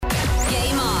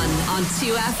on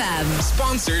 2FM.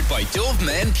 Sponsored by Dove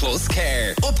Men Plus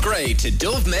Care. Upgrade to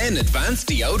Dove Men Advanced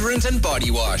Deodorant and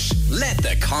Body Wash. Let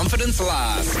the confidence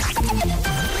last.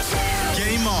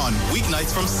 Game on,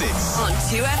 weeknights from 6 on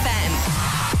 2FM.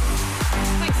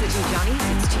 Thanks to Johnny.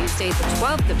 It's Tuesday the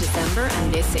 12th of December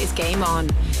and this is Game On.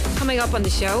 Coming up on the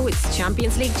show, it's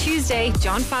Champions League Tuesday.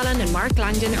 John Fallon and Mark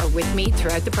Langdon are with me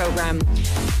throughout the programme.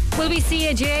 Will we see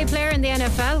a GA player in the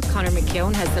NFL? Conor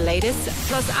McKeon has the latest.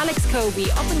 Plus Alyx Coby,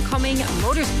 up-and-coming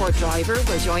motorsport driver,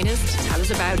 will join us to tell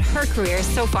us about her career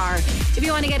so far. If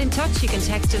you want to get in touch, you can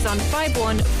text us on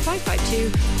 51552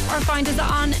 or find us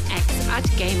on X at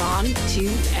Game On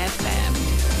 2FM.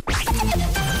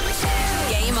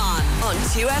 Game On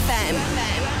 2FM.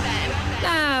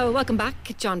 Now, welcome back,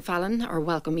 John Fallon, or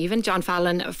welcome even. John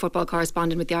Fallon, a football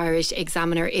correspondent with the Irish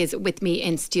Examiner, is with me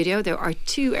in studio. There are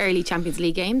two early Champions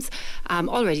League games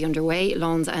already underway,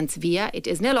 Lens and Sevilla. It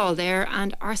is 0-0 there,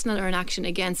 and Arsenal are in action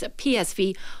against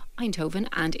PSV Eindhoven,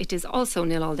 and it is also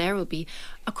 0-0 there. We'll be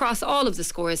across all of the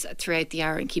scores throughout the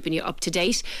hour and keeping you up to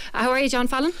date. How are you, John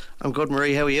Fallon? I'm good,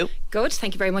 Marie. How are you? Good.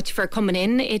 Thank you very much for coming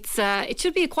in. It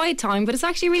should be a quiet time, but it's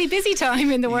actually a really busy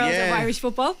time in the world of Irish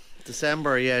football.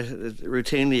 December,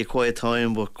 routinely a quiet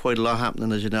time, but quite a lot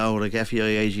happening, as you know, like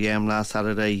FEI AGM last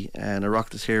Saturday and the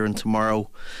Rockets here and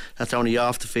tomorrow. That's only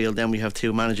off the field. Then we have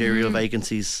two managerial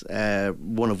vacancies,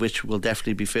 one of which will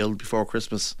definitely be filled before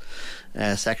Christmas.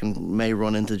 Second may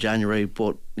run into January,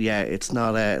 but it's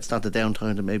not the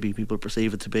downtime that maybe people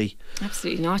perceive it to be.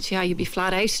 Absolutely not. You'd be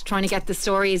flat out trying to get the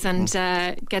stories and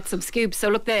get some scoops. So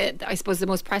look, I suppose the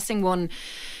most pressing one,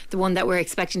 the one that we're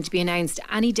expecting to be announced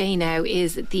any day now,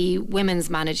 is the women's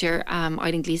manager.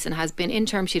 Eileen Gleeson has been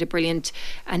interim. She had a brilliant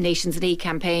Nations League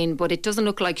campaign, but it doesn't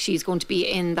look like she's going to be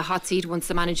in the hot seat once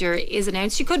the manager is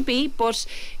announced. She could be, but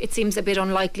it seems a bit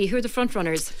unlikely. Who are the front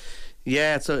runners?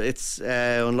 Yeah, so it's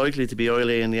unlikely to be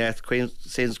Eileen. Yeah, it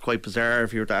seems quite bizarre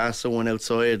if you were to ask someone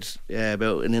outside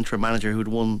about an interim manager who'd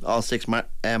won all six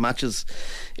matches.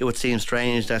 It would seem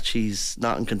strange that she's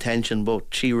not in contention, but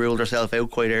she ruled herself out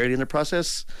quite early in the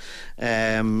process.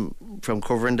 From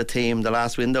covering the team the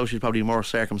last window, she's probably more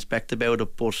circumspect about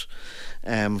it, but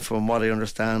from what I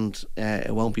understand,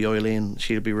 it won't be Eileen.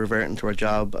 She'll be reverting to her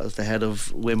job as the head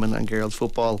of women and girls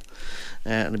football,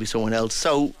 and it'll be someone else.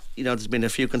 So, there's been a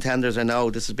few contenders. I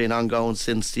know this has been ongoing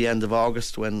since the end of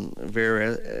August when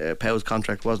Vera Pauw's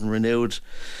contract wasn't renewed.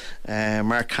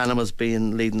 Mark Canham has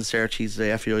been leading the search. He's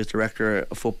the FEI's director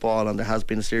of football, and there has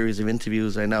been a series of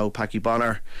interviews. I know Packy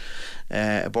Bonner,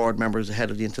 a board member, is the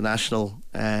head of the international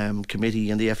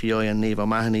committee in the FEI, and Niamh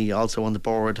O'Mahony, also on the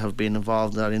board, have been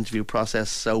involved in that interview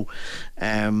process. So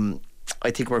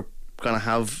I think we're going to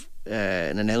have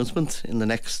an announcement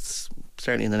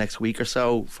certainly in the next week or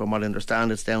so. From what I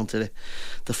understand, it's down to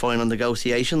the final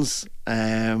negotiations,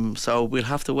 so we'll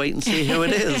have to wait and see who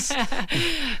it is.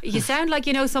 You sound like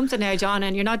you know something now, John,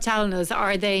 and you're not telling us.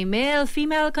 Are they male,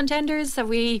 female contenders? Have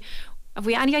we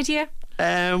any idea?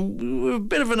 A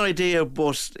bit of an idea,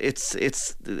 but it's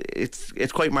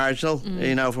quite marginal,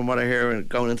 from what I hear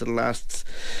going into the last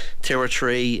two or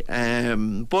three.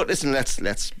 But listen, let's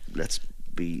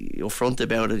be upfront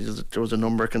about it. There was a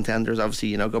number of contenders.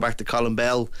 Obviously, go back to Colin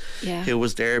Bell, who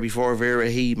was there before Vera.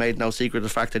 He made no secret of the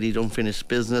fact that he'd unfinished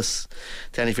business.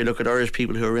 Then if you look at Irish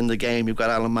people who are in the game, you've got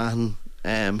Alan Mahon,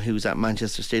 who's at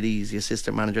Manchester City. He's the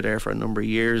assistant manager there for a number of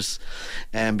years.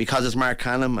 Because it's Mark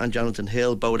Canham and Jonathan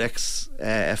Hill, both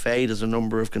ex-FA, there's a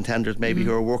number of contenders maybe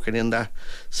who are working in that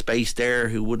space there,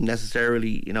 who wouldn't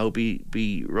necessarily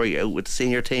be right out with the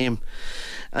senior team.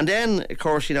 And then, of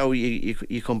course,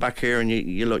 you come back here and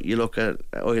you look at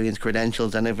Eileen's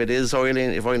credentials, and if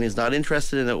Eileen's not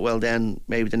interested in it, well, then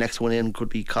maybe the next one in could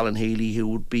be Colin Healy, who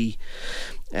would be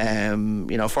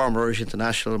former Irish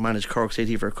international, managed Cork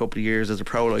City for a couple of years as a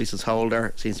pro licence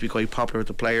holder. Seems to be quite popular with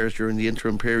the players during the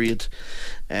interim period.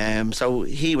 So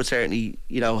he would certainly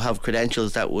have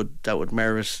credentials that would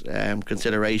merit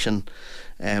consideration.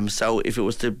 So if it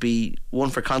was to be one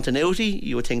for continuity,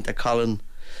 you would think that Colin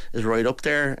is right up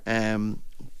there,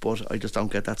 but I just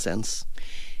don't get that sense.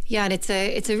 Yeah, and it's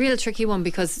a real tricky one,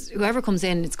 because whoever comes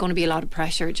in, it's going to be a lot of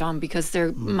pressure, John, because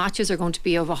their matches are going to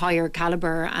be of a higher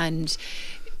calibre, and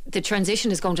the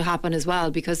transition is going to happen as well,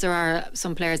 because there are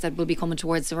some players that will be coming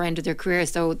towards the end of their career,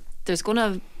 so there's going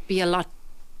to be a lot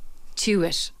to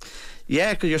it.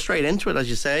 Yeah, because you're straight into it, as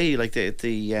you say. Like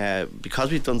the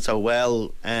because we've done so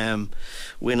well,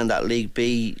 winning that League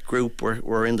B group,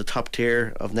 we're in the top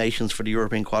tier of nations for the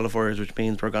European qualifiers, which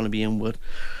means we're going to be in with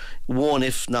one,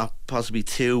 if not possibly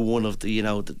two, one of the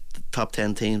the top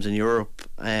 10 teams in Europe.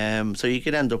 So you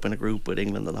could end up in a group with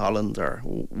England and Holland, or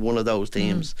one of those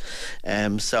teams.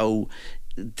 So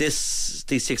these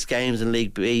 6 games in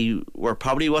League B were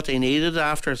probably what they needed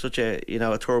after such a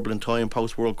a turbulent time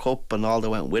post World Cup and all that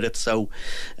went with it. So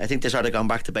I think they sort of gone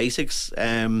back to basics.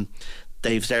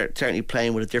 They've certainly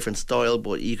playing with a different style,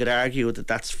 but you could argue that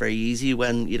that's very easy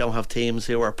when you don't have teams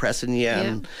who are pressing you,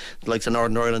 and like the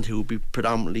Northern Ireland, who will be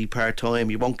predominantly part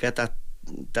time. You won't get that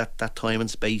time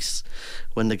and space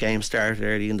when the game started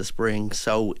early in the spring.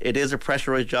 So it is a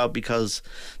pressurised job because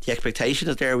the expectation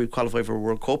is there. We've qualified for a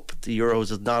World Cup. The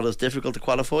Euros is not as difficult to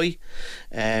qualify.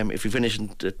 If we finish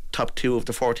in the top 2 of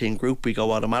the 14 group, we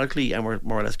go automatically, and we're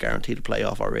more or less guaranteed a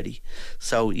play-off already.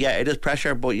 So yeah, it is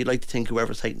pressure, but you'd like to think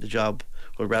whoever's taking the job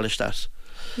will relish that.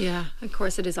 Yeah, of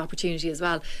course it is opportunity as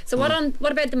well. So what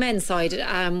about the men's side?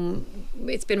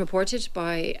 It's been reported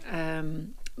by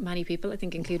many people, I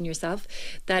think including yourself,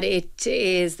 that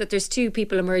there's 2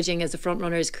 people emerging as the front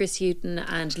runners, Chris Hughton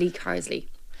and Lee Carsley.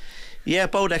 Yeah,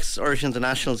 both ex-Irish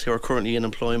internationals who are currently in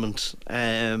employment.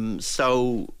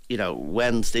 So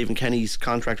when Stephen Kenny's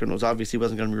contract, when it was obviously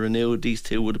wasn't going to be renewed, these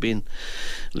 2 would have been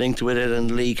linked with it.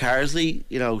 And Lee Carsley,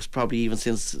 probably even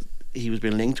since he was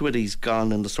being linked to it, he's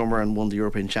gone in the summer and won the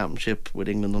European Championship with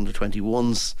England under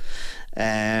 21s.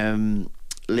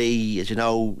 Lee, as you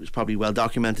know, is probably well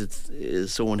documented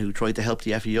as someone who tried to help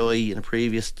the FAI in a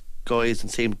previous guise,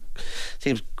 and seems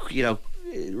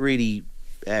really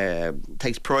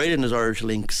takes pride in his Irish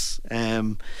links.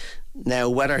 Now,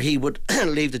 whether he would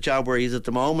leave the job where he is at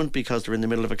the moment because they're in the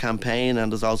middle of a campaign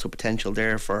and there's also potential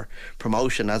there for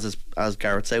promotion, as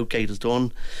Gareth Southgate has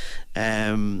done,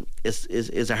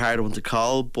 is a hard one to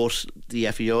call. But the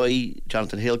FAI,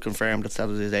 Jonathan Hill, confirmed at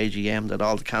his AGM that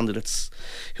all the candidates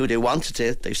who they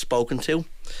wanted they've spoken to.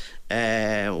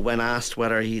 When asked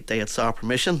whether they had sought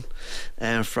permission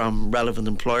from relevant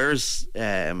employers,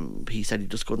 he said he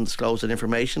just couldn't disclose that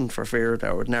information for fear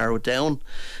that would narrow it down.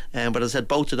 But as I said,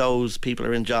 both of those people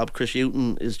are in job. Chris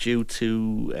Hughton is due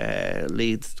to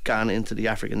lead Ghana into the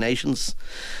African nations,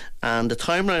 and the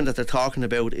timeline that they're talking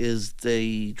about is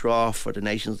the draw for the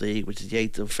Nations League, which is the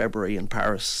 8th of February in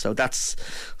Paris. So that's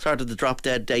sort of the drop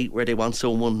dead date where they want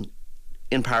someone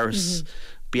in Paris,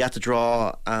 be at the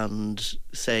draw and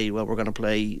say, well, we're going to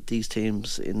play these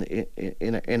teams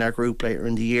in our group later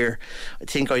in the year. I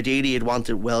think ideally you'd want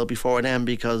it well before then,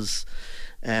 because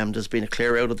there's been a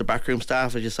clear out of the backroom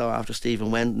staff, as you saw after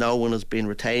Stephen went. No one has been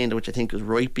retained, which I think is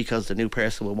right, because the new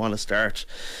person will want to start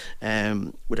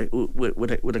with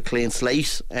a clean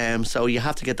slate. So you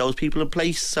have to get those people in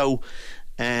place. So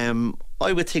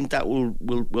I would think that will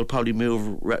probably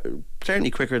move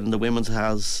certainly quicker than the women's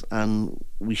has, and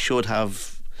we should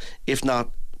have, if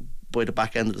not by the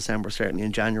back end of December, certainly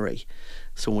in January,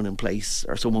 someone in place,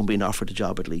 or someone being offered a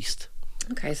job at least.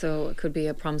 Okay, so it could be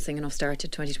a promising enough start to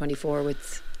 2024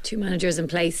 with 2 managers in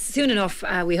place soon enough,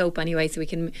 we hope anyway, so we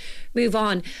can move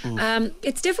on.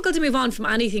 It's difficult to move on from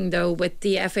anything though with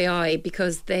the FAI,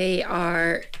 because they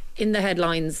are in the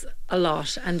headlines a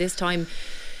lot, and this time,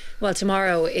 well,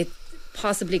 tomorrow it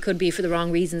possibly could be for the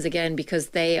wrong reasons again, because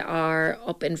they are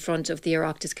up in front of the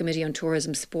Oireachtas Committee on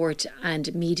Tourism, Sport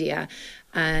and Media,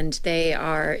 and they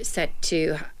are set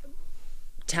to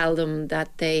tell them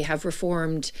that they have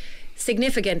reformed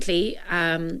significantly.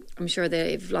 I'm sure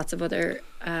they have lots of other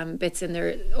bits in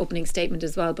their opening statement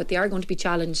as well, but they are going to be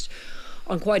challenged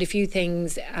on quite a few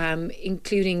things,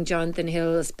 including Jonathan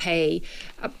Hill's pay.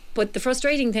 But the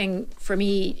frustrating thing for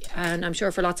me, and I'm sure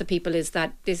for lots of people, is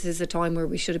that this is a time where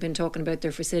we should have been talking about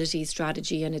their facilities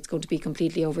strategy, and it's going to be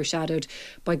completely overshadowed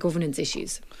by governance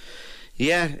issues.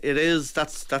 Yeah, it is.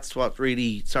 That's what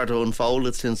really started to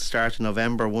unfold since the start of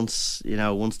November, once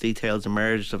details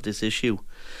emerged of this issue.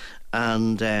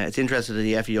 And it's interesting that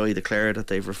the FAI declared that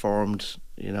they've reformed,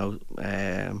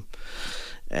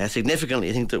 significantly.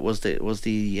 I think that was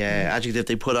the adjective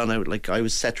they put on it. Like, I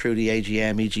was set through the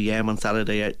EGM on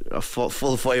Saturday, a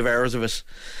full 5 hours of it,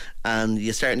 and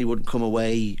you certainly wouldn't come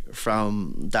away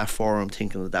from that forum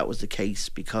thinking that was the case,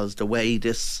 because the way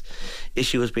this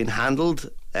issue has been handled,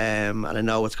 and I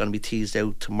know it's going to be teased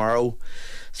out tomorrow,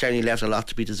 certainly left a lot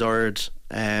to be desired.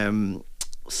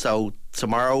 So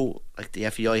tomorrow, like, the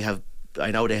FAI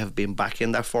I know they have been back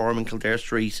in that forum in Kildare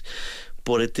Street,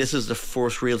 but this is the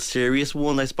first real serious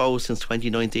one, I suppose, since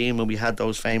 2019, when we had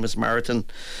those famous marathon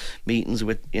meetings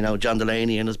with John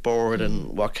Delaney and his board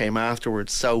and what came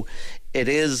afterwards. So it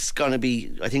is going to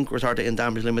be, I think we're sort of in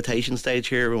damage limitation stage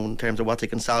here in terms of what they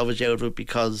can salvage out of it,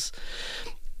 because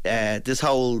this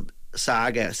whole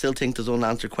saga, I still think there's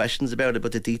unanswered questions about it,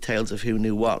 but the details of who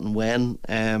knew what and when.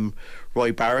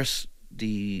 Roy Barrett,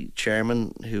 the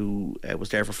chairman, who was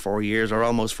there for 4 years, or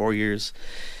almost 4 years,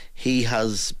 he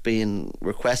has been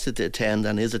requested to attend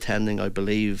and is attending, I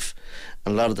believe,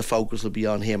 and a lot of the focus will be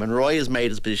on him. And Roy has made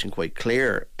his position quite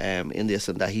clear in this,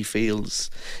 and that he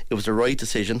feels it was the right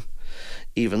decision,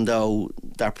 even though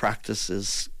that practice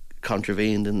is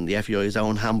contravened in the FAI's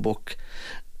own handbook,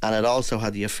 and it also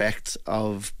had the effect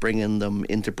of bringing them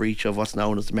into breach of what's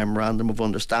known as the Memorandum of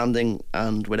Understanding.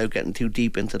 And without getting too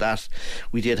deep into that,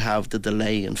 we did have the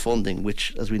delay in funding,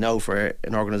 which, as we know, for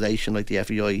an organisation like the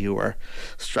FAI who are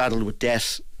straddled with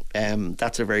debt,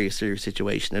 that's a very serious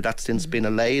situation. Now, that's since been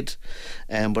allayed,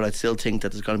 but I still think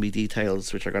that there's going to be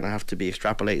details which are going to have to be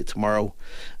extrapolated tomorrow,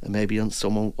 and maybe on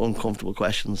some uncomfortable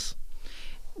questions.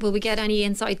 Will we get any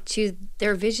insight to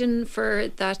their vision for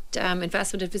that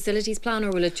investment and facilities plan,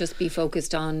 or will it just be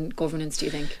focused on governance, do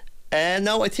you think?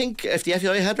 No, I think if the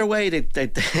FAI had their way,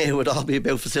 it would all be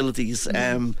about facilities,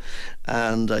 and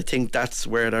I think that's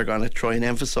where they're going to try and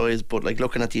emphasise. But like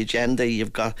looking at the agenda,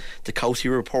 you've got the Cozy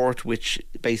report, which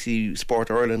basically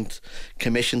Sport Ireland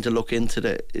commissioned to look into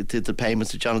the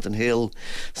payments to Jonathan Hill.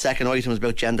 Second item is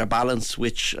about gender balance,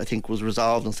 which I think was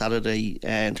resolved on Saturday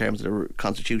in terms of the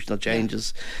constitutional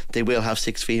changes. They will have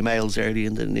 6 females early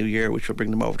in the new year, which will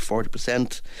bring them over to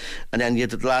 40%. And then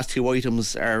the last 2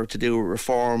 items are to do with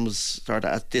reforms sort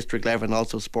of at district level and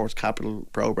also sports capital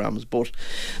programmes. But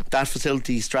that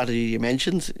facility strategy you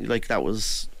mentioned, like that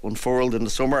was unfurled in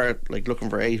the summer, like looking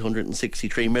for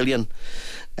 863 million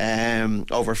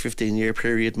over a 15-year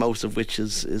period, most of which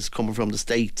is coming from the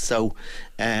state. So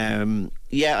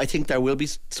I think there will be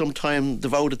some time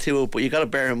devoted to it, but you got to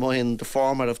bear in mind the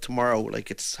format of tomorrow.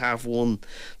 Like it's 1:30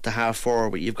 to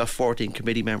 4:30, but you've got 14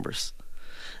 committee members,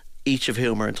 each of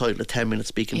whom are entitled to 10 minutes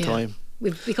speaking time.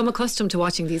 We've become accustomed to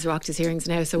watching these Oireachtas hearings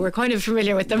now, so we're kind of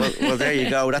familiar with them. Well, there you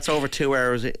go. That's over 2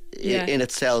 hours in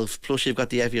itself. Plus, you've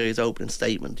got the FAI's opening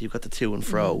statement. You've got the to and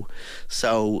fro.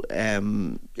 So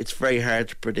it's very hard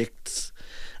to predict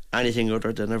anything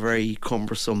other than a very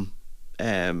cumbersome,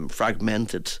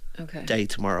 fragmented day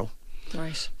tomorrow.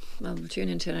 Right. Well, we'll tune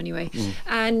into it anyway.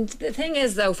 And the thing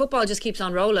is, though, football just keeps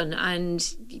on rolling, and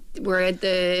we're at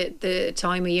the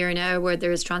time of year now where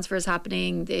there's transfers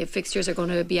happening. The fixtures are going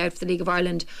to be out for the League of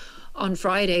Ireland on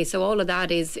Friday, so all of that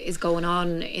is going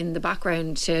on in the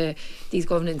background to these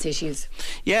governance issues.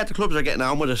 Yeah, the clubs are getting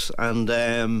on with it, and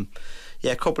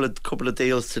a couple of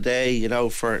deals today, you know,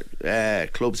 for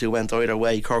clubs who went either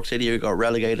way. Cork City, who got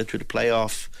relegated through the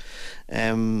playoff.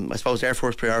 I suppose their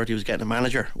first priority was getting a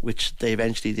manager, which they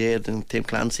eventually did, and Tim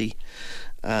Clancy.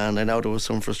 And I know there was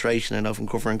some frustration, I know, from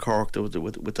covering Cork with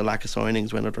the lack of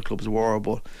signings when other clubs were,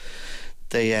 but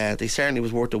they certainly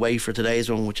was worth the wait for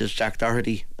today's one, which is Jack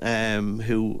Doherty,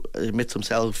 who admits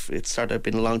himself it's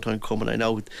been a long time coming. I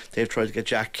know they've tried to get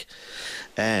Jack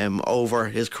over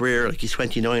his career. Like, he's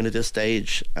 29 at this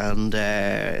stage, and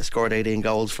scored 18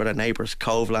 goals for their neighbours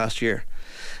Cove last year.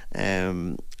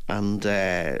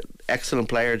 Excellent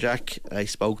player, Jack. I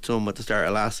spoke to him at the start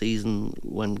of last season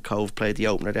when Cove played the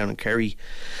opener down in Kerry,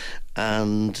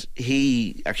 and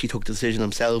he actually took the decision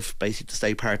himself basically to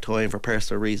stay part-time for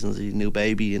personal reasons. He had a new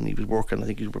baby and he was working, I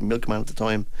think he was a milkman at the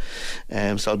time,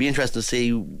 so it'll be interesting to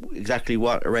see exactly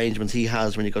what arrangements he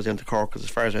has when he goes down to Cork, because as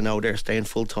far as I know they're staying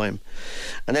full-time.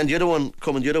 And then the other one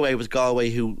coming the other way was Galway,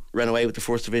 who ran away with the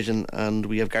first division, and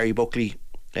we have Gary Buckley,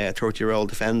 30-year-old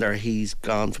defender. He's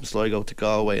gone from Sligo to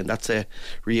Galway, and that's a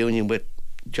reunion with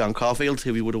John Caulfield,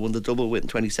 who he would have won the double with in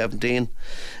 2017.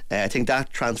 I think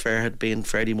that transfer had been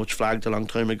fairly much flagged a long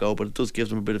time ago, but it does give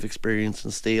them a bit of experience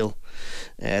and steel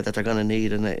that they're going to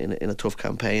need in a tough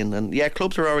campaign. And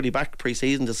clubs are already back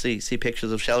pre-season to see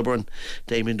pictures of Shelbourne,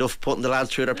 Damien Duff putting the lads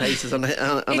through their paces on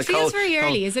it feels very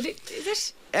early, is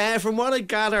it? From what I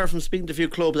gather from speaking to a few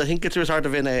clubs, I think it's sort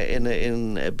of in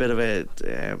a bit of a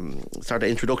sort of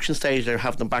introduction stage. They're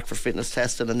having them back for fitness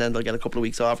testing, and then they'll get a couple of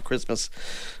weeks off at Christmas,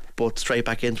 but straight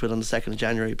back into it on the 2nd of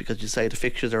January, because you say the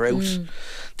fixtures are out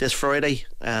this Friday,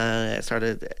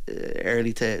 started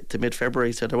early to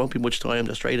mid-February, so there won't be much time.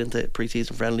 They're straight into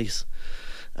pre-season friendlies,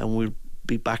 and we'll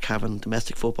be back having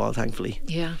domestic football, thankfully.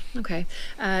 Yeah, okay.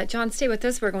 John, stay with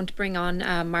us. We're going to bring on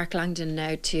Mark Langdon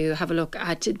now to have a look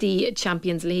at the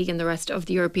Champions League and the rest of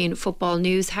the European football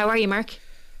news. How are you, Mark?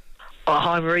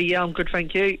 Hi, Marie. Yeah, I'm good,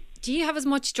 thank you. Do you have as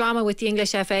much drama with the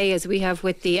English FA as we have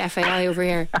with the FAI over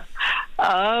here?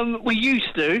 We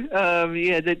used to.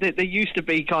 There used to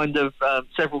be kind of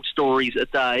several stories a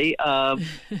day.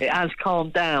 It has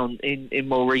calmed down in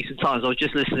more recent times. I was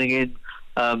just listening in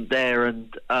there,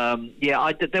 and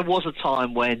there was a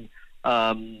time when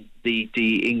the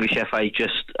English FA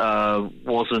just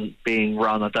wasn't being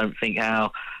run, I don't think,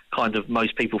 how kind of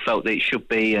most people felt that it should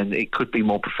be, and it could be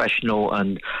more professional,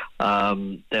 and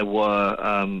there were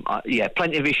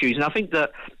plenty of issues. And I think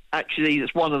that actually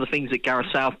that's one of the things that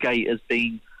Gareth Southgate has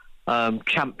been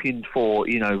championed for.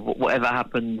 Whatever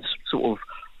happens, sort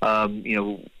of,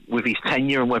 with his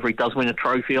tenure and whether he does win a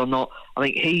trophy or not, I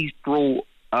think he's brought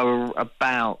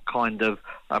about kind of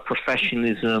a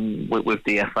professionalism with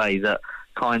the FA that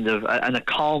kind of and a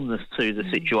calmness to the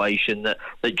situation that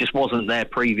just wasn't there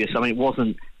previous. I mean, it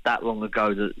wasn't that long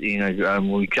ago that we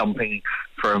were jumping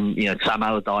from Sam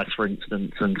Allardyce, for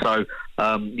instance, and so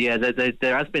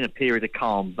there has been a period of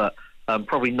calm, but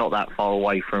probably not that far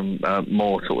away from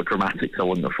more sort of dramatics, I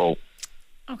wouldn't have thought.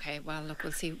 Okay, well, look,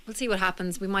 we'll see what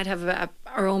happens. We might have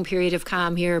our own period of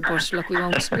calm here, but look, we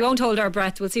won't hold our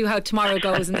breath. We'll see how tomorrow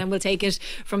goes, and then we'll take it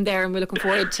from there. And we're looking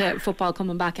forward to football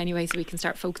coming back anyway, so we can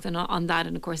start focusing on that.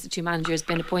 And of course, the two managers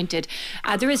been appointed.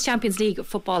 There is Champions League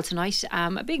football tonight.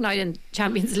 A big night in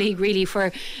Champions League, really,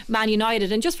 for Man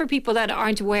United. And just for people that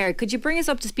aren't aware, could you bring us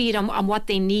up to speed on what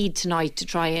they need tonight to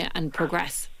try and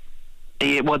progress?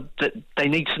 Yeah, well, they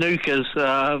need snookers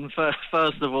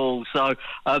first of all. So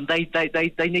they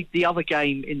need the other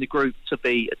game in the group to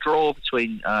be a draw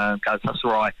between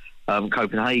Galatasaray,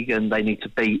 Copenhagen. They need to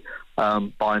beat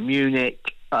Bayern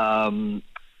Munich. Neither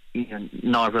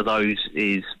of those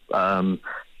is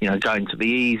going to be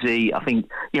easy. I think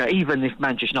even if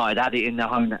Manchester United had it in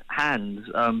their own hands,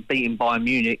 beating Bayern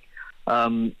Munich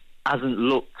hasn't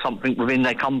looked something within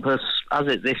their compass, has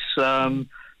it? This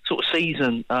sort of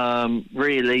season,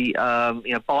 really.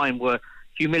 Bayern were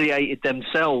humiliated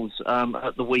themselves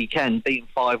at the weekend, beaten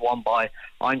 5-1 by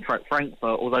Eintracht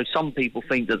Frankfurt, although some people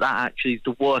think that actually is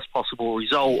the worst possible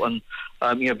result, and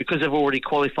because they've already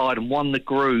qualified and won the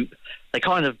group, they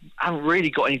kind of haven't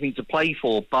really got anything to play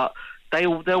for, but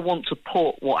they'll want to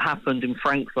put what happened in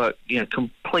Frankfurt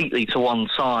completely to one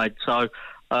side. So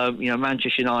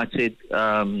Manchester United,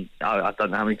 I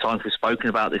don't know how many times we've spoken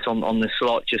about this on this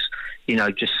slot, just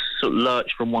sort of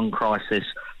lurch from one crisis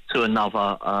to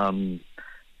another.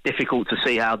 Difficult to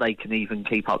see how they can even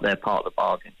keep up their part of the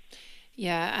bargain.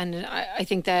 Yeah, and I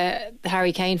think the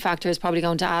Harry Kane factor is probably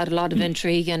going to add a lot of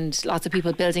intrigue, and lots of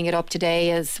people building it up today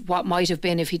as what might have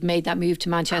been if he'd made that move to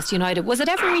Manchester United. Was it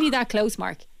ever really that close,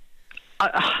 Mark?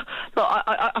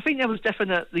 I think there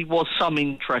definitely was some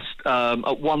interest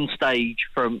at one stage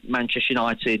from Manchester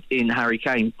United in Harry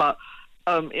Kane, but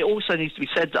it also needs to be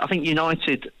said that I think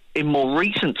United, in more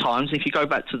recent times, if you go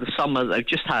back to the summer that they've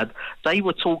just had, they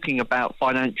were talking about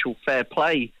financial fair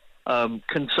play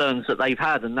concerns that they've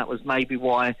had, and that was maybe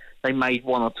why they made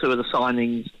one or two of the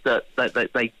signings that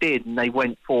they did, and they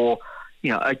went for,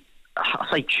 I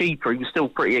say cheaper, he was still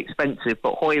pretty expensive,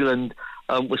 but Højlund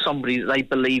was somebody that they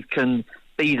believe can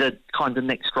be the kind of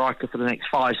next striker for the next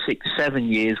 5, 6, 7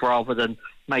 years, rather than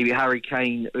maybe Harry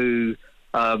Kane, who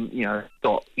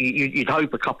got you'd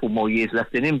hope a couple more years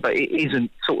left in him, but it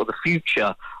isn't sort of the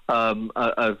future of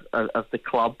the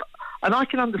club. And I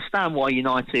can understand why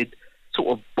United sort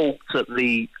of balked at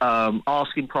the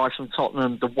asking price from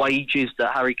Tottenham. The wages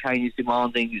that Harry Kane is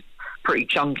demanding is pretty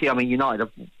chunky. I mean, United are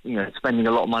spending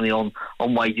a lot of money on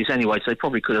wages anyway, so they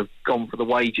probably could have gone for the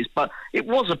wages. But it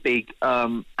was a big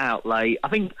outlay. I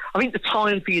think the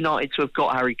time for United to have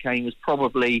got Harry Kane was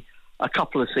probably a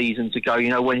couple of seasons ago,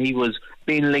 when he was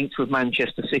being linked with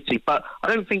Manchester City. But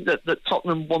I don't think that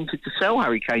Tottenham wanted to sell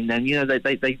Harry Kane then.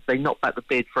 They knocked back the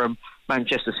bid from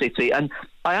Manchester City. And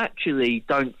I actually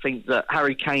don't think that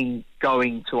Harry Kane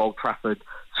going to Old Trafford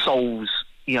solves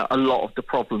a lot of the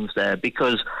problems there,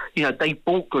 because they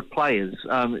bought good players.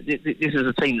 This is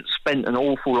a team that spent an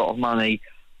awful lot of money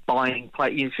buying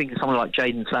players. You think of someone like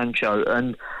Jadon Sancho,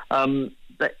 and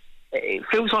it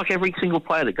feels like every single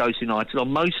player that goes to United, or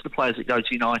most of the players that go to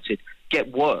United,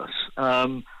 get worse,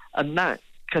 and that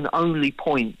can only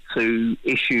point to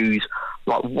issues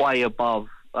like way above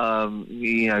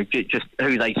just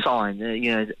who they sign.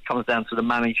 It comes down to the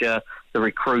manager, the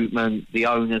recruitment, the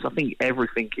owners. I think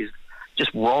everything is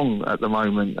just wrong at the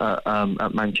moment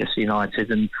at Manchester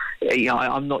United, and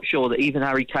I'm not sure that even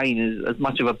Harry Kane is as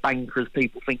much of a banker as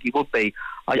people think he would be.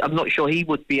 I'm not sure he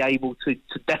would be able to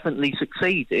definitely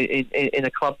succeed in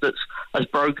a club that's as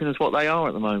broken as what they are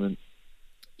at the moment.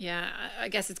 Yeah, I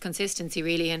guess it's consistency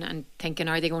really, and thinking,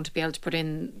 are they going to be able to put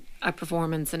in a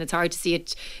performance? And it's hard to see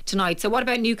it tonight. So what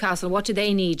about Newcastle? What do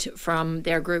they need from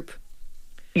their group?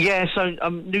 Yeah, so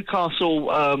Newcastle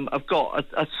have got,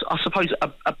 I suppose,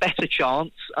 a better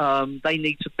chance. They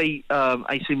need to beat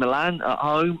AC Milan at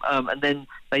home, and then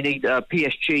they need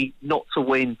PSG not to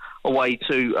win away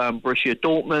to Borussia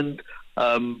Dortmund.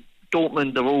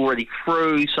 Dortmund are already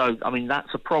through, so I mean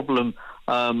that's a problem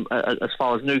as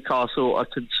far as Newcastle are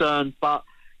concerned. But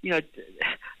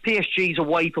PSG's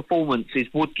away performances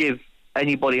would give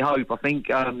anybody hope. I think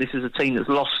this is a team that's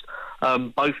lost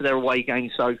Both of their away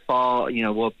games so far,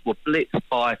 were blitzed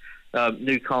by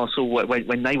Newcastle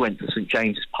when they went to St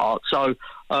James's Park. So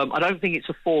I don't think it's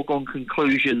a foregone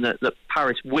conclusion that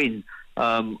Paris win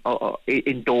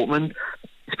in Dortmund.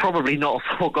 It's probably not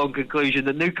a foregone conclusion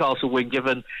that Newcastle win,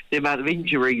 given the amount of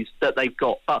injuries that they've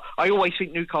got. But I always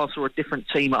think Newcastle are a different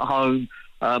team at home.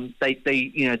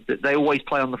 They always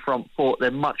play on the front foot.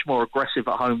 They're much more aggressive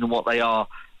at home than what they are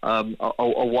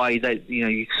away.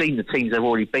 You've seen the teams they've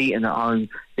already beaten at home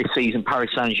this season.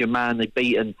 Paris Saint-Germain, they've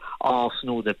beaten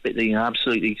Arsenal. They've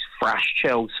absolutely thrashed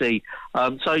Chelsea.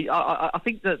 So I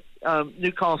think that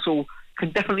Newcastle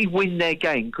can definitely win their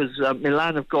game, because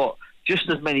Milan have got just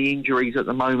as many injuries at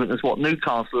the moment as what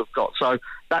Newcastle have got. So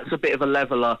that's a bit of a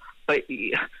leveller. But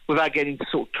without getting into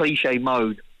sort of cliche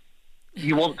mode,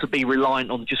 you want to be reliant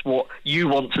on just what you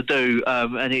want to do,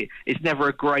 and it's never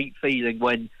a great feeling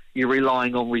when you're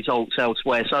relying on results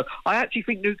elsewhere. So I actually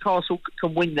think Newcastle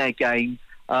can win their game.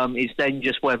 It's then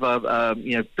just whether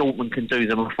Dortmund can do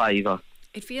them a favour.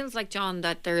 It feels like, John,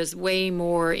 that there's way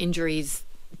more injuries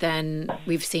than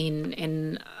we've seen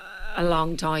in a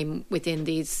long time within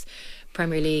these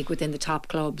Premier League, within the top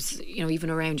clubs, even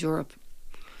around Europe.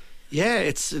 Yeah,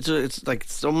 it's like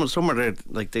somewhere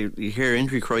like you hear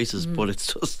injury crisis, but it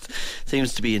just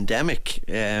seems to be endemic.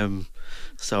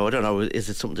 So I don't know, is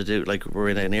it something to do, like we're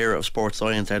in an era of sports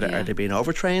science, are they being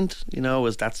overtrained?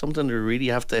 Is that something we really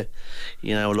have to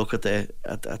look at the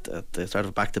sort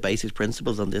of back to basics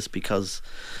principles on this? Because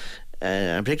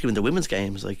and particularly in the women's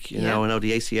games, I know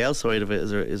the ACL side of it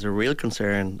is a real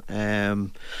concern.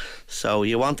 So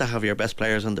you want to have your best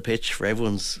players on the pitch for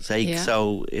everyone's sake.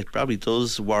 So it probably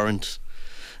does warrant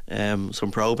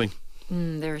some probing.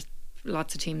 There's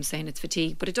lots of teams saying it's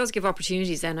fatigue, but it does give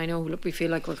opportunities. Then I know, look, we feel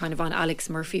like we're kind of on Alex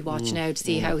Murphy watch now to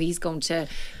see how he's going to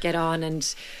get on.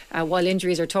 And while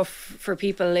injuries are tough for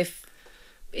people, if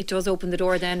it does open the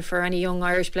door then for any young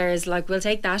Irish players, we'll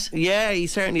take that. Yeah,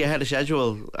 he's certainly ahead of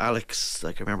schedule, Alex.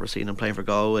 I remember seeing him playing for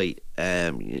Galway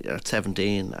at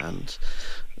 17, and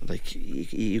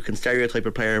you can stereotype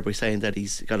a player by saying that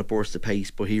he's got a burst of pace,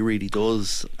 but he really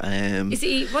does.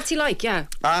 What's he like? Yeah.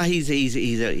 He's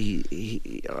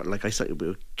like I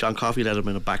said, John Coffey let him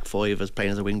in a back five as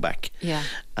playing as a wing back. Yeah.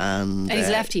 And he's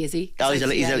lefty, is he? He's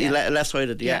left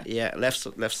sided. Yeah.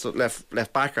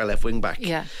 Left back or left wing back.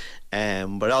 Yeah.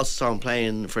 But I also saw him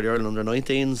playing for the Ireland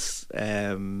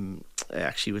under-19s.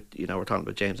 Actually, we're talking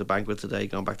about James Banquet today,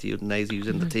 going back to Udinese. He was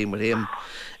in the team with him.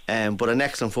 But an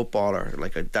excellent footballer,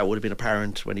 that would have been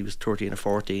apparent when he was 13 or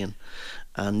 14.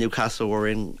 And Newcastle were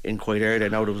in quite early. I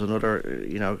know there was another,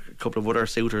 a couple of other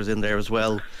suitors in there as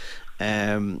well.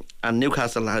 And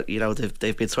Newcastle,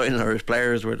 they've been signing Irish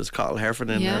players, where there's Cathal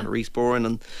Heffernan and Rhys Bourne,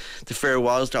 and the fear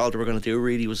was that all they were going to do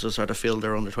really was to sort of fill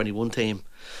their under 21 team.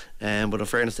 But in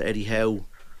fairness to Eddie Howe,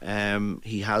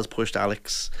 he has pushed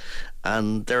Alex,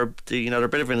 and they're a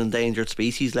bit of an endangered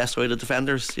species, left-sided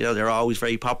defenders. They're always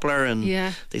very popular, and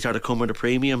they sort of come at a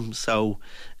premium. So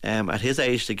at his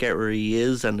age, to get where he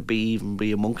is and to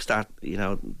be amongst that,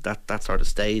 that sort of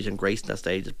stage and gracing that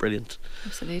stage is brilliant.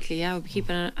 Absolutely, yeah. We'll be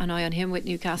keeping an eye on him with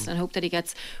Newcastle and hope that he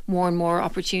gets more and more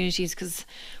opportunities, because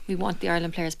we want the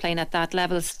Ireland players playing at that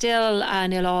level. Still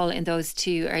 0-0 in those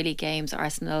two early games,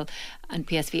 Arsenal and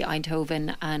PSV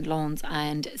Eindhoven and Lens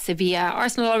and Sevilla.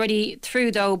 Arsenal already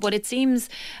through though, but it seems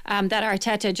that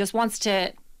Arteta just wants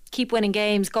to keep winning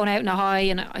games, going out in a high,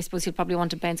 and I suppose he'll probably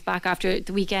want to bounce back after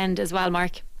the weekend as well,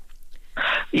 Mark.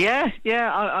 Yeah.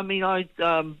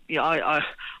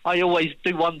 I always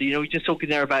do wonder. We're just talking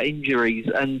there about injuries,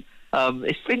 and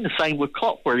it's been the same with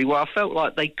Klopp really, where I felt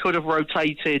like they could have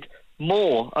rotated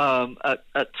more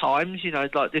at times.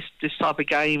 Like this type of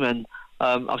game, and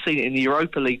I've seen it in the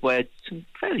Europa League where some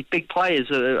fairly big players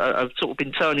have sort of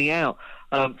been turning out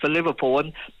for Liverpool,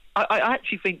 and I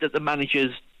actually think that the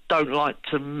managers don't like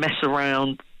to mess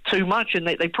around too much, and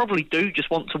they probably do just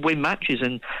want to win matches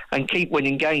and keep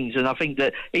winning games. And I think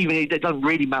that even if it doesn't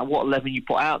really matter what 11 you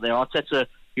put out there, Arteta,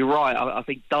 you're right, I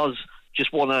think does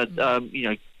just want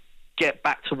to get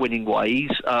back to winning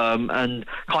ways and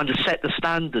kind of set the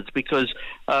standards, because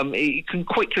it can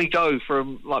quickly go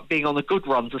from being on a good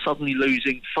run to suddenly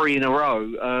losing 3 in a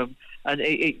row, and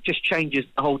it just changes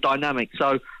the whole dynamic.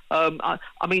 So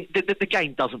the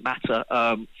game doesn't matter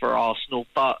for Arsenal,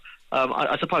 but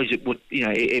I suppose it would,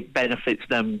 it benefits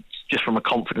them just from a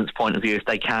confidence point of view if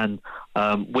they can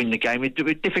win the game.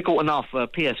 It's difficult enough.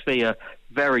 PSV are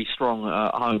very strong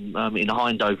at home in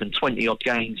Eindhoven, 20 odd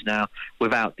games now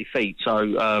without defeat.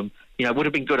 So it would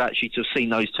have been good actually to have seen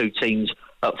those two teams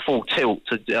at full tilt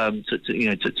to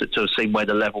have seen where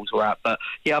the levels were at. But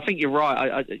yeah, I think you're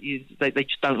right. They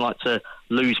just don't like to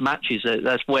lose matches.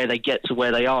 That's where they get to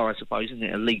where they are, I suppose, isn't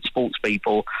it? Elite sports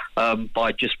people,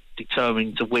 by just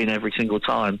determining to win every single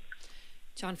time.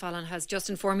 John Fallon has just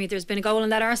informed me there's been a goal in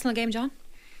that Arsenal game, John.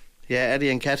 Yeah, Eddie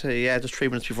and Nketiah, just 3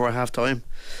 minutes before half time.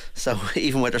 So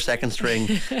even with their second string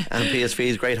and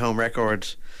PSV's great home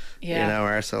record,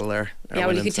 Arsenal are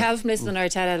well, you could tell from listening to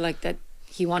Arteta that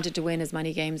he wanted to win as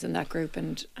many games in that group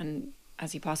and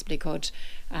as he possibly could.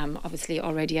 Obviously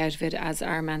already out of it, as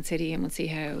are Man City, and we'll see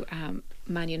how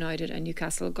Man United and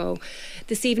Newcastle go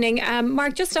this evening.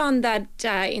 Mark, just on that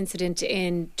incident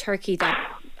in Turkey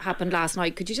that happened last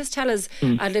night, could you just tell us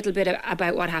a little bit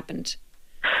about what happened?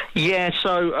 Yeah,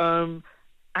 so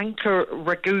Ankara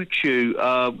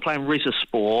Ragucu playing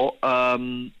Rizespor.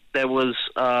 There was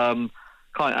Ankara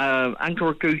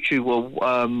Ragucu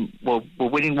were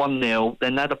winning 1-0.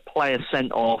 Then they had a player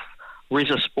sent off.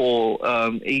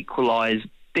 Rizespor equalised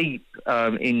deep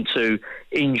into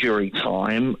injury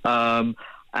time, and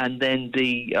then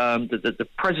the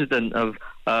president of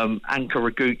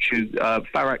Ankara Ragucu,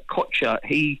 Farhat Koçer,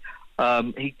 he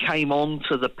came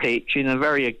onto the pitch in a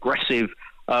very aggressive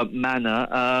manner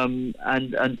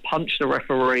and punched the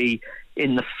referee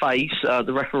in the face.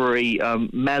 The referee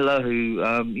Mella, who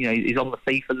is on the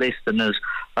FIFA list and has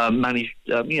managed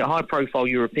high-profile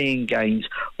European games.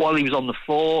 While he was on the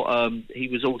floor, he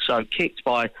was also kicked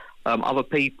by other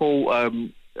people.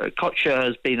 Koçer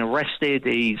has been arrested.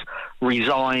 He's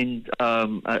resigned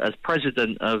as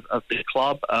president of the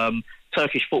club.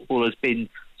 Turkish football has been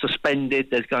suspended.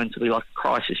 There's going to be like a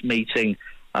crisis meeting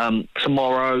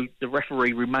tomorrow. The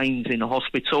referee remains in the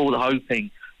hospital,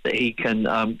 hoping that he can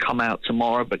come out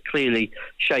tomorrow, but clearly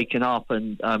shaken up,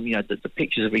 and the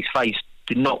pictures of his face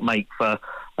did not make for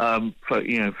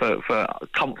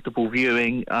comfortable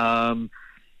viewing.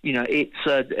 It's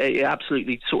an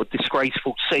absolutely sort of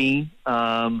disgraceful scene,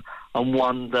 and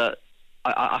one that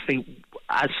I think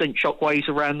has sent shockwaves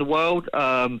around the world.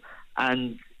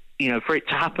 And for it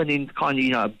to happen in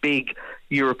kind of a big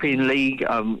European league,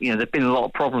 there've been a lot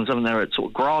of problems, haven't there, at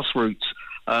sort of grassroots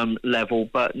level,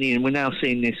 but we're now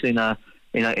seeing this in a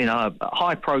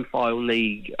high-profile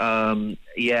league.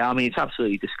 It's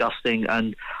absolutely disgusting,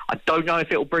 and I don't know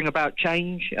if it will bring about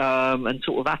change and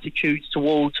sort of attitudes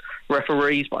towards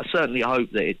referees, but I certainly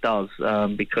hope that it does,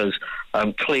 because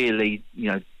clearly,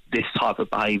 this type of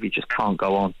behaviour just can't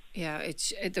go on. Yeah,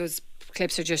 those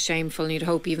clips are just shameful, and you'd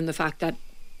hope even the fact that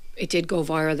it did go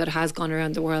viral, that it has gone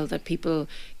around the world, that people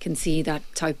can see that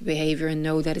type of behaviour and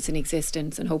know that it's in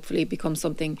existence, and hopefully become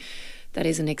something that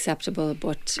isn't acceptable.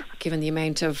 But given the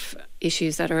amount of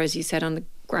issues that are, as you said, on the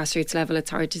grassroots level,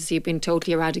 it's hard to see it being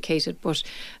totally eradicated, but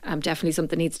definitely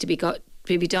something needs to be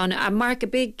done. Mark, a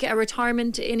big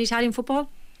retirement in Italian football?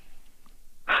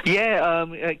 Yeah,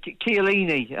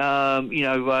 Chiellini,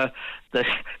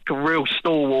 the real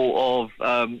stalwart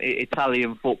of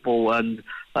Italian football, and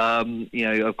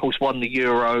of course won the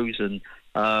Euros, and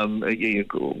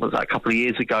was that a couple of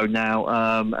years ago now,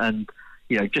 and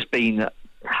just been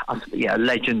a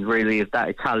legend really of that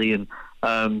Italian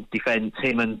defence.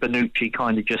 Him and Bonucci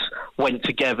kind of just went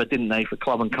together, didn't they, for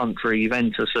club and country,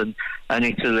 Juventus and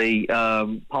Italy,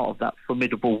 part of that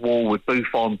formidable wall with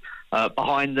Buffon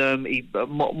behind them. He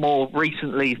more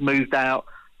recently he's moved out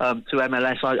to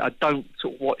MLS. I don't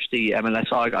sort of watch the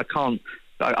MLS. I can't.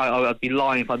 I'd be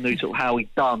lying if I knew sort of how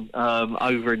he'd done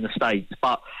over in the States.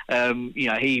 But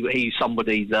he's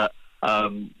somebody that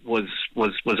was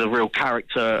a real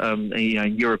character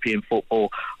in European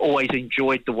football. Always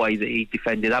enjoyed the way that he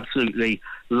defended. Absolutely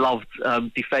loved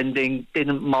defending.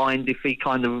 Didn't mind if he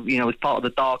kind of was part of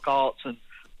the dark arts and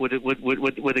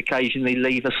would occasionally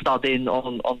leave a stud in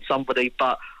on somebody.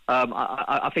 But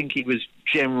I think he was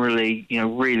generally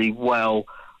really well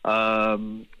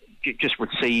just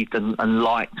received and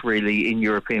liked really in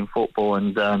European football,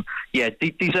 and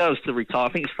deserves to retire. I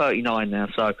think he's 39 now,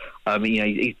 so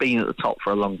he's been at the top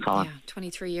for a long time.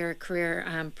 23-year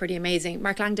career, pretty amazing.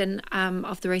 Mark Langdon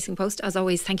of the Racing Post, as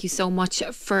always, thank you so much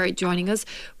for joining us.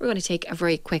 We're going to take a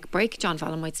very quick break. John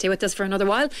Fallon might stay with us for another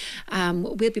while.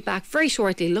 We'll be back very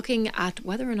shortly looking at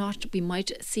whether or not we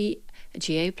might see a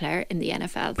GA player in the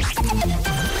NFL.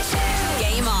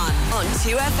 Game on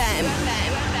 2FM.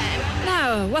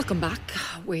 Now, welcome back.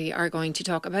 We are going to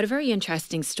talk about a very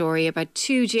interesting story about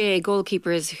two GAA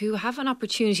goalkeepers who have an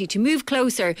opportunity to move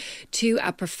closer to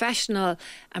a professional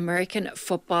American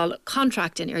football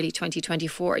contract in early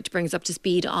 2024. It brings up to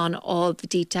speed on all the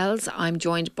details. I'm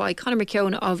joined by Conor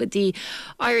McKeon of the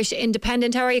Irish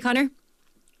Independent. How are you, Conor?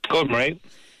 Good, Marie.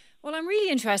 Well, I'm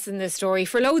really interested in this story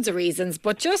for loads of reasons,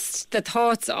 but just the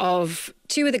thoughts of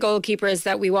two of the goalkeepers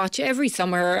that we watch every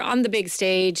summer on the big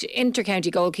stage, inter-county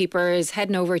goalkeepers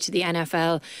heading over to the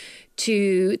NFL,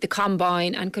 to the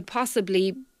Combine, and could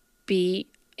possibly be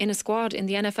in a squad in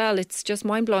the NFL. It's just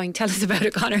mind-blowing. Tell us about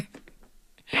it, Conor.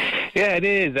 Yeah, it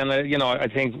is, and I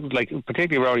think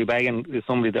particularly Rory Beggan is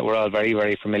somebody that we're all very,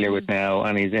 very familiar with now,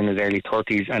 and he's in his early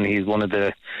 30s, and he's one of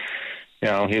the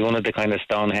kind of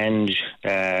Stonehenge,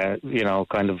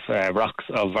 rocks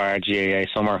of our GAA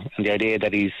summer, and the idea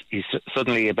that he's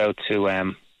suddenly about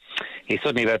to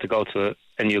go to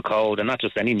a new code, and not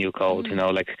just any new code,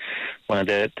 one of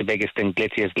the biggest and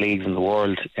glitziest leagues in the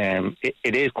world. It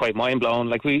is quite mind blowing.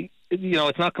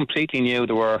 It's not completely new.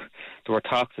 There were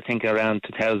talks, I think, around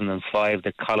 2005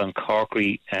 that Colin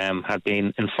Corkery had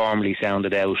been informally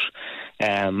sounded out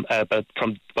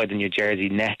by the New Jersey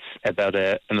Nets about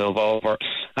a move over.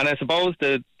 And I suppose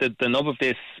the nub of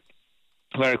this,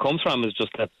 where it comes from, is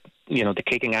just that the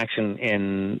kicking action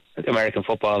in American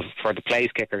football for the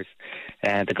place kickers,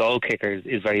 the goal kickers,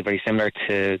 is very, very similar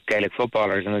to Gaelic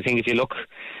footballers. And I think if you look,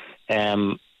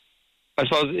 I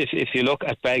suppose if you look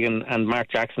at Beggan and Mark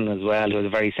Jackson as well, who has a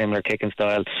very similar kicking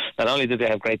style, not only do they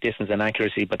have great distance and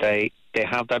accuracy, but they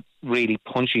have that really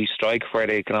punchy strike where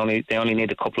they only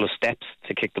need a couple of steps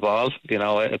to kick the ball.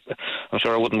 I'm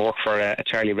sure it wouldn't work for a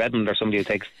Charlie Redmond or somebody who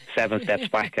takes 7 steps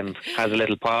back and has a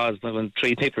little pause when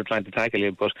 3 people are trying to tackle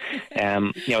you. But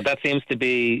that seems to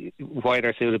be why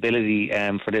their suitability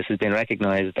for this has been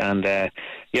recognised. And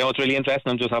it's really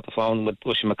interesting. I'm just off the phone with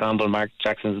Oisin McConville, Mark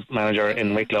Jackson's manager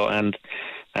in Wicklow, and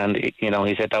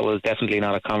he said that was definitely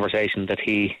not a conversation that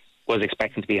he was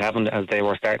expecting to be having as they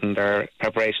were starting their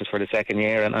preparations for the second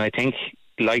year. And I think,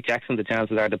 like Jackson, the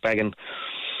chances are that Beggan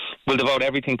will devote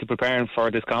everything to preparing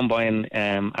for this Combine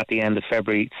at the end of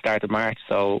February, start of March.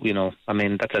 So,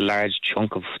 that's a large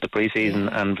chunk of the pre-season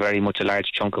and very much a large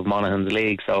chunk of Monaghan's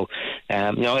league. So,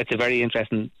 it's a very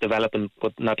interesting development,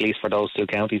 but not least for those two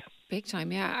counties. Big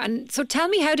time, yeah. And so tell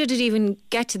me, how did it even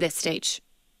get to this stage?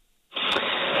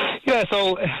 Yeah,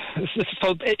 so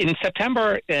in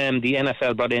September, the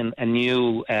NFL brought in a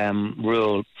new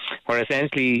rule where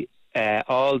essentially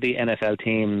all the NFL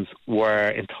teams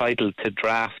were entitled to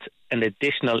draft an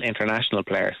additional international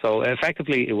player. So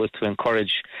effectively, it was to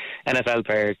encourage NFL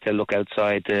players to look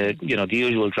outside the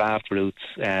usual draft routes,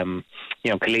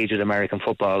 collegiate American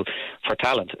football, for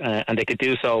talent, and they could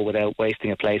do so without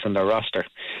wasting a place on their roster.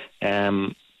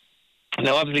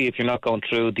 Now, obviously, if you're not going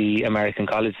through the American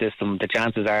college system, the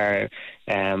chances are,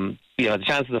 the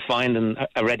chances of finding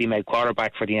a ready-made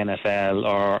quarterback for the NFL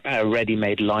or a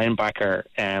ready-made linebacker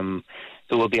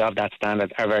who will be of that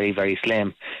standard are very, very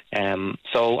slim.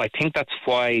 So I think that's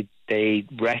why they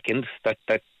reckoned that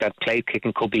plate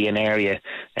kicking could be an area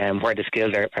where the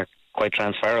skills are quite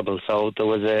transferable. So there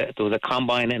was a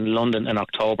combine in London in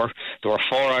October. There were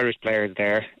 4 Irish players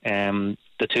there.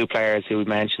 The 2 players who we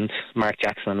mentioned, Mark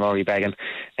Jackson and Rory Beggan.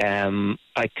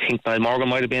 I think Niall Morgan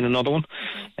might have been another one.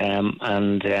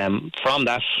 And from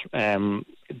that,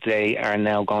 they are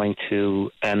now going to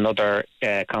another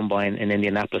combine in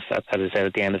Indianapolis, as I said,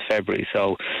 at the end of February.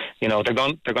 So, they're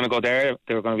going to go there.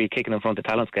 They're going to be kicking in front of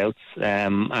talent scouts.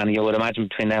 And you would imagine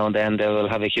between now and then they will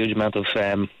have a huge amount of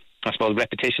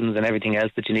repetitions and everything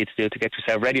else that you need to do to get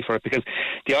yourself ready for it. Because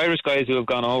the Irish guys who have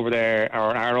gone over there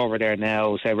or are over there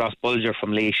now, say Ross Bulger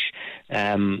from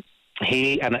Laois,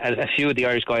 he and a few of the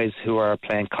Irish guys who are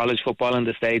playing college football in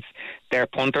the States, they're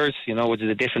punters, which is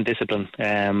a different discipline.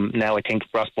 Now I think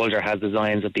Ross Bulger has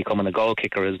designs of becoming a goal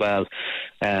kicker as well,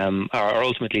 or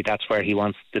ultimately that's where he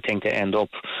wants the thing to end up.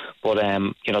 But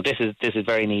this is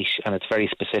very niche and it's very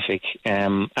specific,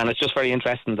 and it's just very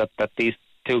interesting that these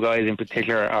 2 guys in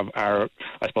particular are,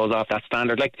 I suppose, off that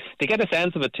standard. Like, they get a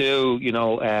sense of it too,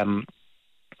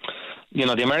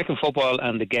 the American football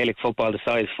and the Gaelic football, the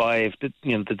size 5,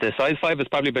 the size 5 is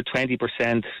probably about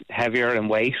 20% heavier in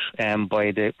weight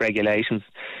by the regulations,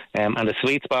 and the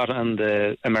sweet spot on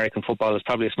the American football is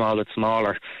probably a small bit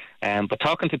smaller. But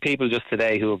talking to people just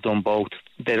today who have done both,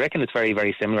 they reckon it's very,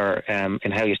 very similar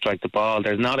in how you strike the ball.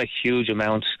 There's not a huge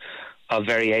amount of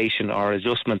variation or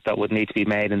adjustment that would need to be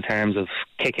made in terms of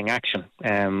kicking action,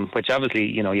 which obviously,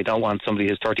 you don't want somebody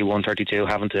who's 31, 32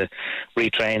 having to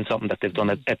retrain something that they've done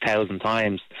 1,000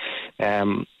 times.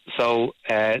 I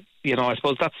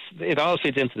suppose it all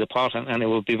fits into the pot, and it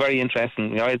will be very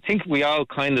interesting. I think we all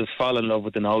kind of fall in love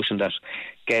with the notion that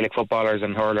Gaelic footballers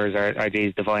and hurlers are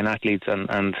these divine athletes,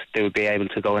 and they would be able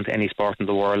to go into any sport in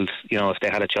the world, if they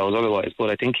had a chose otherwise. But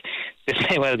I think this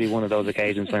may well be one of those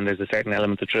occasions when there's a certain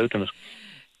element of truth in it.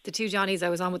 The two Johnnies I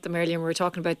was on with them earlier and we were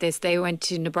talking about this. They went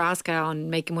to Nebraska on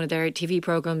making one of their TV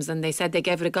programmes and they said they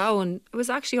gave it a go and it was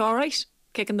actually all right,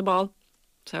 kicking the ball.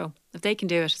 So if they can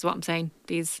do it, is what I'm saying.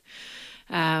 These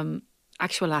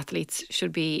actual athletes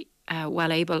should be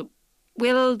well able.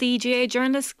 Will the GA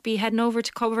journalists be heading over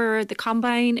to cover the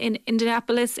Combine in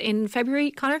Indianapolis in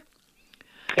February, Conor?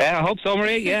 Yeah, I hope so,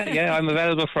 Marie. Yeah, I'm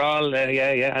available for all.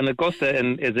 And Augusta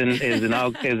is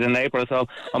in April, so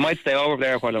I might stay over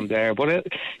there while I'm there. But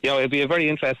it'd be a very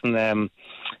interesting.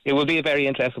 It would be a very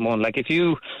interesting one. Like if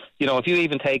you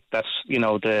even take that,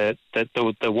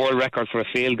 the world record for a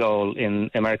field goal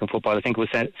in American football, I think it was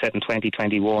set in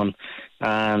 2021,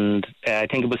 and I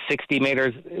think it was 60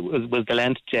 metres was the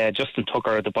length. Justin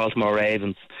Tucker of the Baltimore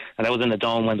Ravens, and that was in the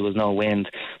dome when there was no wind.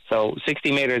 So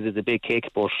 60 metres is a big kick,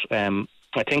 but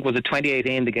I think was it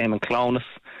 2018 the game in Clones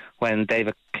when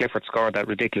David Clifford scored that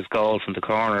ridiculous goal from the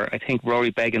corner. I think Rory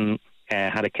Began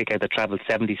had a kick out that travelled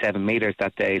 77 metres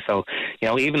that day. So,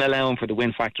 even allowing for the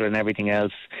win factor and everything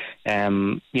else,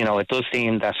 it does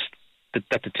seem that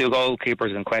the two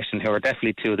goalkeepers in question, who are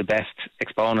definitely two of the best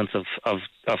exponents of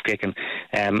kicking,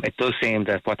 it does seem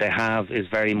that what they have is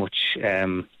very much,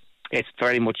 it's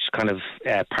very much kind of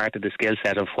part of the skill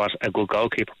set of what a good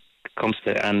goalkeeper comes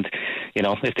to. And,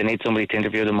 if they need somebody to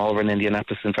interview them over in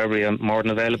Indianapolis in February, I'm more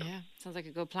than available. Yeah. Sounds like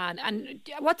a good plan. And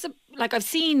I've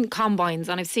seen combines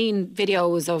and I've seen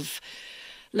videos of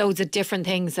loads of different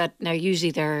things that now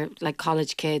usually they're like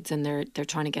college kids and they're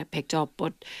trying to get picked up.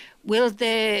 But will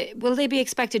they be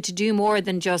expected to do more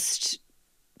than just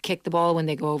kick the ball when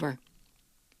they go over?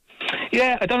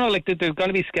 Yeah, I don't know. Like there's going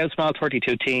to be Scout Small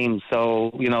 32 teams,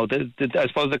 so I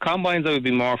suppose the combines I would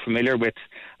be more familiar with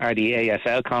are the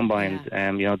AFL combines.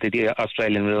 The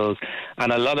Australian rules,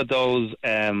 and a lot of those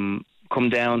come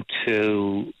down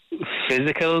to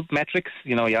physical metrics.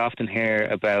 You often hear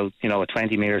about a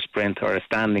 20-metre sprint or a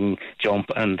standing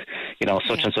jump, and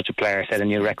such and such a player set a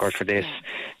new record for this,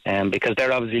 because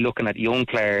they're obviously looking at young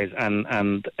players,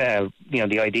 and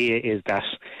the idea is that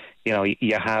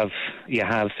you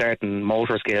have certain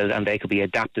motor skills and they could be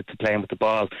adapted to playing with the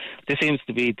ball. This seems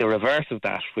to be the reverse of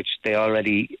that, which they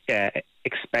already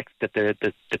expect that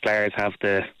the players have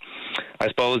the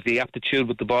aptitude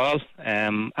with the ball.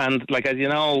 And like, as you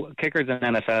know, kickers in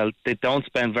NFL, they don't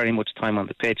spend very much time on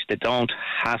the pitch. They don't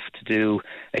have to do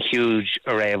a huge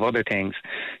array of other things.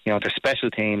 They're special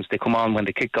teams. They come on when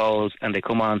they kick goals, and they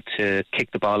come on to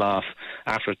kick the ball off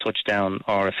after a touchdown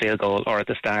or a field goal or at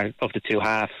the start of the two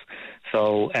halves.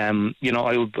 So, I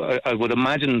would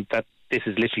imagine that this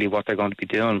is literally what they're going to be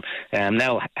doing.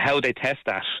 Now, how they test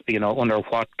that, under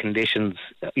what conditions,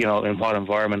 in what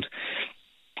environment,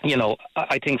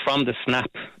 I think from the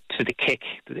snap to the kick,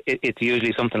 it's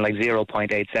usually something like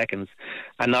 0.8 seconds.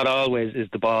 And not always is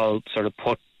the ball sort of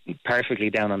put perfectly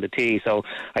down on the tee. So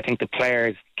I think the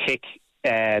players kick,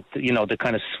 the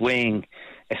kind of swing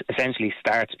essentially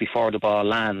starts before the ball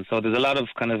lands. So there's a lot of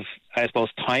kind of, I suppose,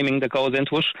 timing that goes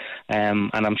into it. And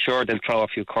I'm sure they'll throw a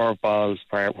few curveballs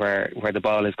where the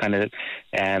ball is kind of,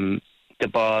 the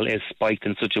ball is spiked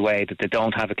in such a way that they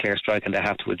don't have a clear strike and they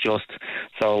have to adjust.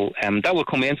 So that will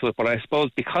come into it. But I suppose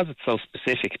because it's so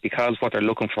specific, because what they're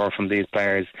looking for from these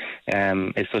players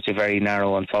is such a very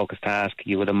narrow and focused task,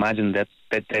 you would imagine that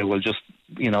they will just,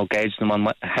 gauge them on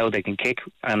how they can kick.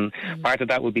 And part of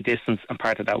that would be distance and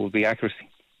part of that would be accuracy.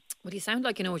 Well, you sound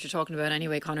like you know what you're talking about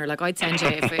anyway, Conor. Like, I'd send you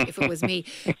if it was me.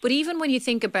 But even when you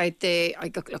think about the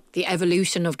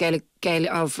evolution of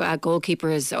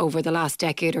goalkeepers over the last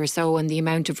decade or so, and the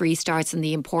amount of restarts and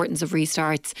the importance of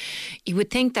restarts, you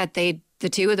would think that the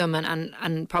two of them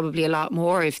and probably a lot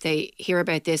more, if they hear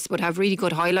about this, would have really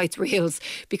good highlights reels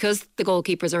because the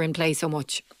goalkeepers are in play so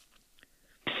much.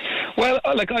 Well,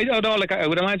 I don't know. I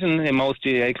would imagine in most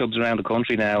GAA clubs around the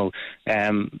country now,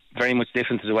 very much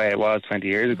different to the way it was 20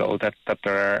 years ago, that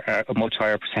there are a much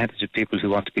higher percentage of people who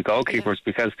want to be goalkeepers,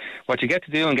 because what you get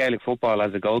to do in Gaelic football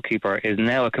as a goalkeeper is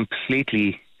now a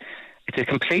completely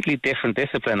different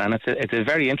discipline, and it's a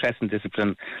very interesting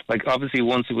discipline. Like, obviously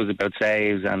once it was about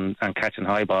saves and catching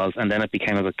high balls, and then it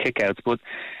became about kickouts. But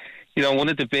one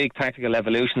of the big tactical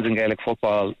evolutions in Gaelic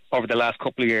football over the last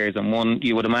couple of years, and one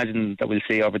you would imagine that we'll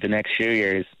see over the next few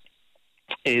years,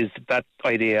 is that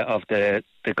idea of the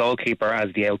goalkeeper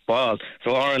as the out ball.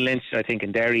 So Aughrim Lynch, I think,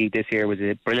 in Derry this year was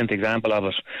a brilliant example of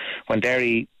it. When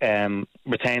Derry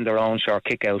retained their own short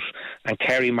kick out and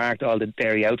Kerry marked all the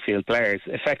Derry outfield players,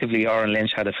 effectively Aughrim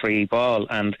Lynch had a free ball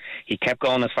and he kept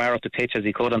going as far up the pitch as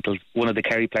he could until one of the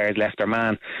Kerry players left their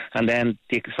man. And then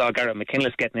you saw Garrett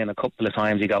McKinless getting in a couple of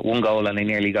times. He got one goal and he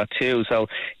nearly got two. So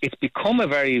it's become a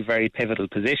very, very pivotal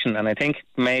position, and I think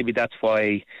maybe that's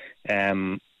why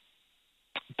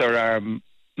there are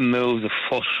moves a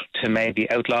foot to maybe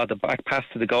outlaw the back pass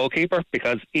to the goalkeeper,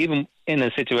 because even in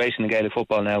a situation in Gaelic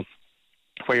football now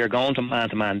where you're going to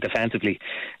man defensively,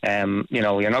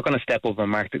 you're not going to step up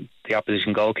and mark the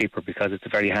opposition goalkeeper because it's a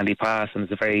very handy pass and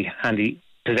it's a very handy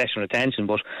possession retention.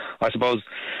 But I suppose,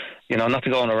 not to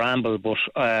go on a ramble, but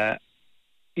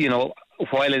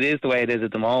while it is the way it is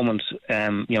at the moment,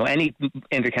 any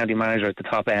inter-county manager at the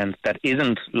top end that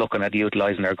isn't looking at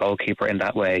utilising their goalkeeper in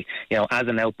that way, as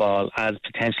an outball, as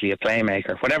potentially a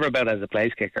playmaker, whatever about as a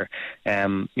place kicker,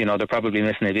 they're probably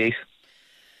missing a beat.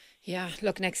 Yeah,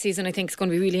 look, next season I think it's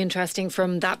going to be really interesting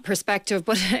from that perspective,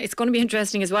 but it's going to be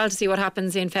interesting as well to see what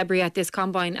happens in February at this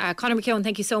combine. Conor McKeon,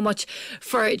 thank you so much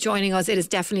for joining us. It is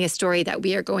definitely a story that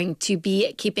we are going to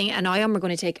be keeping an eye on. We're going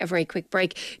to take a very quick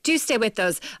break. Do stay with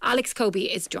us. Alyx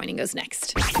Coby is joining us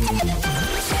next.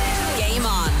 Game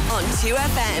on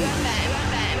 2FM.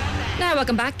 Now,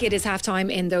 welcome back. It is half-time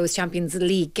in those Champions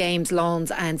League games. Lens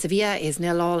and Sevilla is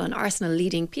 0-0 and Arsenal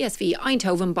leading PSV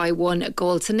Eindhoven by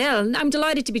 1-0. I'm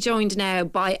delighted to be joined now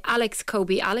by Alyx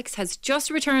Coby. Alyx has just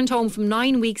returned home from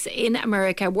 9 weeks in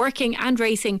America, working and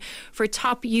racing for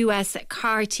top US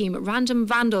car team Random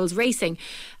Vandals Racing,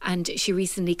 and she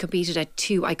recently competed at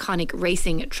 2 iconic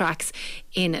racing tracks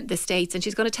in the States, and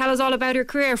she's going to tell us all about her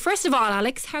career. First of all,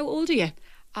 Alyx, how old are you?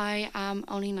 I am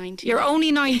only 19. You're only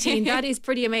 19. That is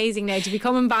pretty amazing now to be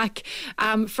coming back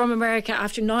from America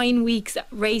after 9 weeks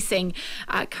racing,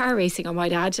 car racing I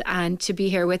might add, and to be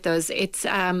here with us. It's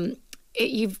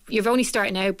you've only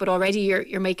started out, but already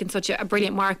you're making such a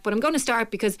brilliant mark. But I'm going to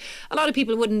start because a lot of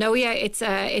people wouldn't know you. It's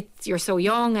you're so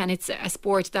young, and it's a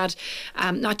sport that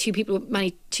not too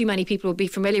many people will be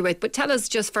familiar with. But tell us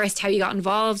just first how you got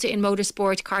involved in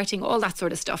motorsport, karting, all that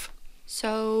sort of stuff.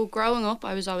 So growing up,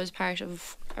 I was always part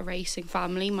of a racing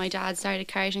family. My dad started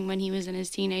karting when he was in his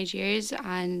teenage years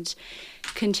and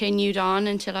continued on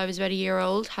until I was about a year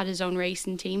old, had his own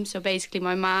racing team. So basically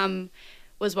my mum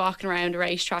was walking around a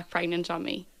racetrack pregnant on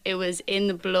me. It was in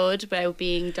the blood without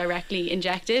being directly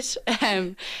injected.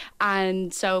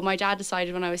 And so my dad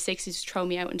decided when I was 6 to throw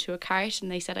me out into a cart, and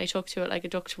they said I took to it like a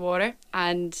duck to water,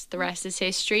 and the rest is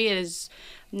history. It has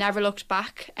never looked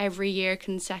back. Every year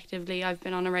consecutively I've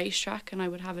been on a racetrack, and I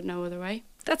would have it no other way.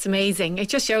 That's amazing. It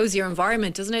just shows your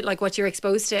environment, doesn't it? Like what you're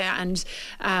exposed to and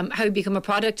how you become a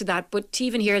product of that. But to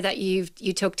even hear that you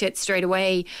took to it straight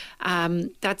away,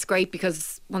 that's great,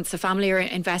 because once the family are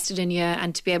invested in you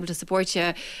and to be able to support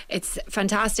you, it's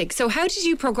fantastic. So how did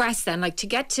you progress then? Like to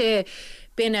get to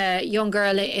being a young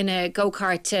girl in a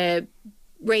go-kart to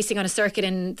racing on a circuit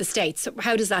in the States,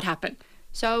 how does that happen?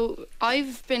 So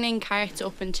I've been in karts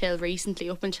up until recently,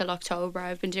 up until October.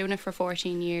 I've been doing it for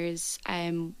 14 years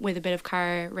with a bit of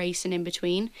car racing in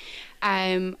between.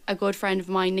 A good friend of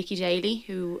mine, Nikki Daly,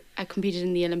 who competed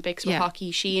in the Olympics with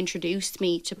hockey, she introduced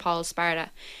me to Paul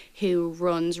Sparta, who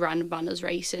runs Random Vandals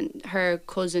Racing. Her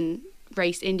cousin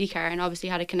raced IndyCar and obviously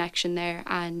had a connection there,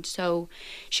 and so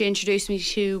she introduced me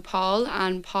to Paul,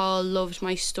 and Paul loved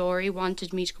my story,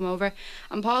 wanted me to come over,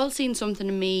 and Paul seen something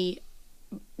in me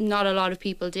not a lot of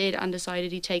people did, and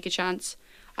decided he'd take a chance.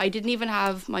 I didn't even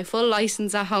have my full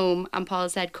licence at home, and Paul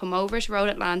said, come over to Road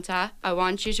Atlanta, I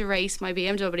want you to race my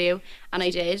BMW, and I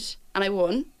did, and I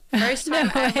won. First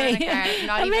time ever in a car,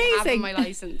 not even having my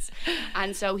licence.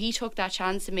 And so he took that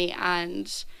chance on me,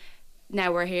 and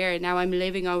now we're here. Now I'm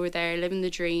living over there, living the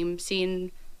dream,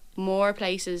 seeing more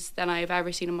places than I've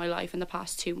ever seen in my life in the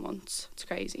past 2 months. It's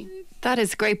crazy. That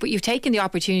is great, but you've taken the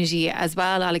opportunity as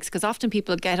well, Alyx, because often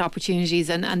people get opportunities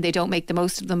and they don't make the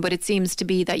most of them, but it seems to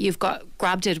be that you've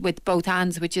grabbed it with both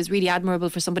hands, which is really admirable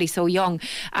for somebody so young.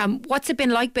 What's it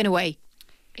been like being away?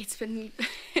 It's been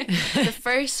the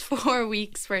first 4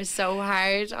 weeks were so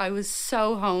hard. I was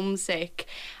so homesick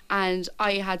and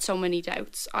I had so many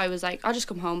doubts. I was like, I'll just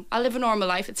come home, I'll live a normal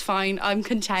life, it's fine, I'm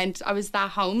content. I was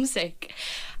that homesick.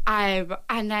 And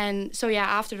then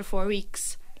after the 4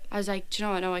 weeks I was like, do you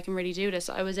know what, no, I can really do this.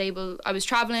 I was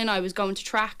travelling, I was going to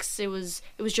tracks, it was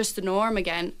just the norm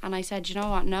again. And I said, do you know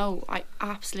what, no, I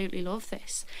absolutely love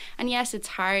this. And yes, it's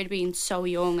hard being so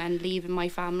young and leaving my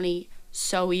family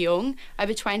so young. I have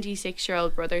a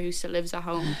 26-year-old brother who still lives at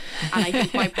home, and I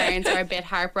think my parents are a bit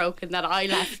heartbroken that I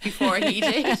left before he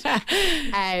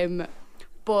did.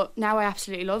 But now I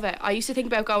absolutely love it. I used to think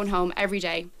about going home every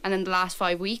day, and in the last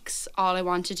 5 weeks all I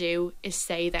want to do is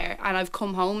stay there, and I've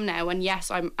come home now, and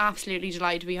yes, I'm absolutely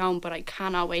delighted to be home, but I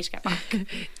cannot wait to get back.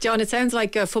 John, it sounds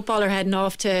like a footballer heading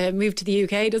off to move to the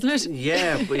UK, doesn't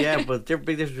it? but there's a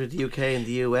big difference with the UK and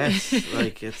the US.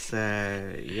 Like it's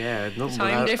nothing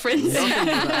time difference. Nothing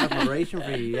but admiration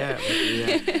for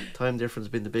you. Time difference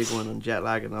being the big one, and jet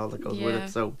lag and all that goes with it.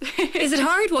 So is it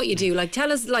hard what you do? Like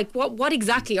tell us, like what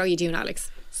exactly are you doing, Alyx?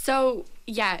 So,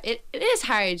 yeah, it is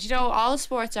hard. You know, all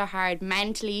sports are hard,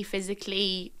 mentally,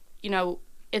 physically, you know,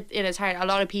 it is hard. A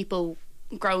lot of people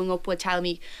growing up would tell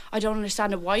me, I don't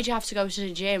understand it. Why do you have to go to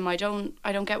the gym? I don't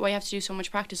get why you have to do so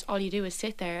much practice. All you do is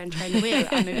sit there and turn the wheel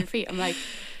and move your feet. I'm like,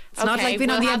 it's not like being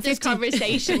on the have M50. this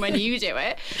conversation when you do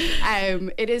it.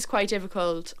 It is quite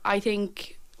difficult. I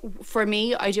think for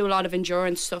me, I do a lot of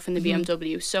endurance stuff in the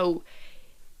BMW. So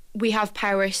we have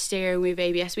power steering, we have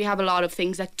ABS, we have a lot of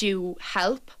things that do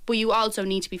help, but you also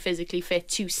need to be physically fit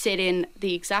to sit in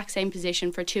the exact same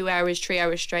position for 2 hours, 3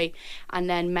 hours straight, and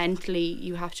then mentally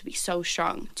you have to be so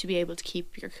strong to be able to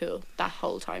keep your cool that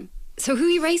whole time. So who are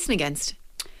you racing against?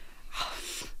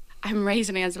 I'm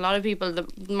racing against a lot of people.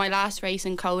 My last race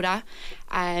in Coda,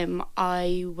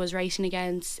 I was racing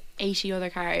against 80 other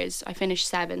cars. I finished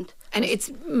 7th. And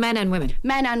it's men and women?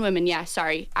 Men and women, yeah,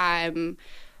 sorry.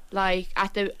 Like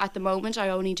at the moment I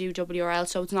only do WRL,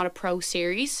 so it's not a pro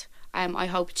series. I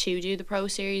hope to do the pro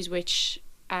series, which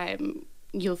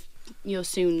you'll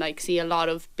soon like see a lot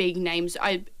of big names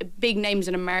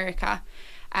in America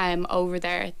over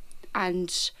there,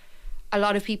 and a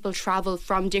lot of people travel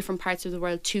from different parts of the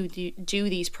world to do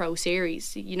these pro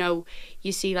series. You know,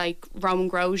 you see like Roman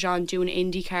Grosjean doing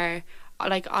IndyCar.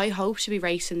 Like, I hope to be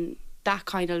racing that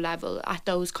kind of level at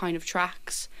those kind of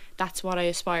tracks. That's what I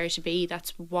aspire to be.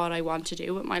 That's what I want to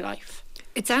do with my life.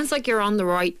 It sounds like you're on the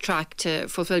right track to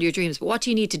fulfill your dreams, but what do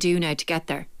you need to do now to get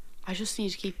there? I just need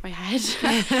to keep my head.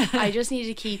 I just need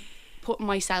to keep putting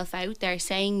myself out there,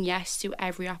 saying yes to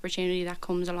every opportunity that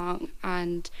comes along,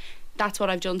 and that's what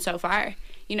I've done so far.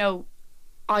 You know,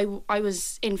 I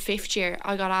was in 5th year.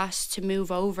 I got asked to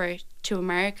move over to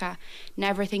America,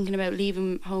 never thinking about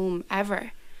leaving home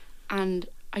ever, and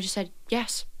I just said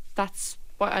yes. That's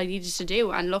what I needed to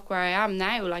do, and look where I am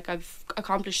now. Like, I've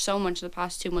accomplished so much in the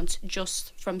past 2 months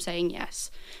just from saying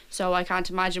yes. So I can't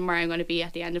imagine where I'm going to be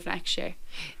at the end of next year.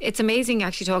 It's amazing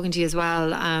actually talking to you as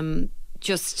well.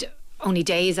 Just only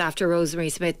days after Rosemary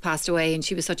Smith passed away, and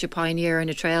she was such a pioneer and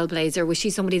a trailblazer. Was she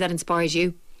somebody that inspired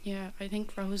you? Yeah, I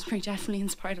think Rosemary definitely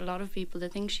inspired a lot of people. The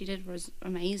things she did was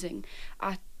amazing.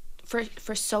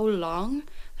 For so long,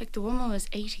 like, the woman was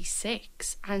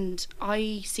 86, and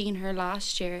I seen her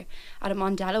last year at a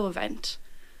Mondello event,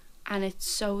 and it's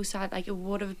so sad. Like, it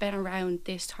would have been around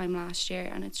this time last year,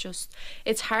 and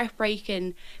it's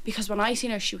heartbreaking, because when I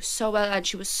seen her, she was so well, and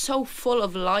she was so full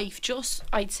of life. Just,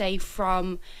 I'd say,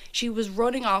 she was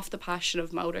running off the passion of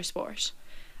motorsport.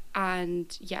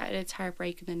 And yeah, it's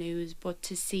heartbreaking, the news, but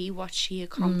to see what she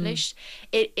accomplished,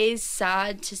 it is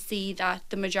sad to see that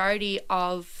the majority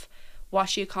of what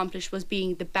she accomplished was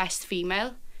being the best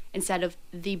female instead of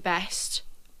the best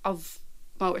of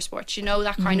motorsports. You know,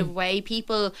 that kind of way.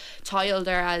 People titled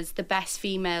her as the best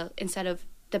female instead of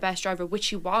the best driver, which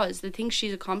she was. The things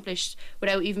she's accomplished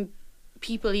without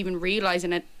people even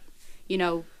realising it, you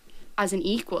know, as an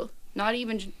equal, not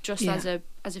even just as a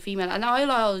female. And I'll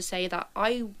always say that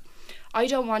I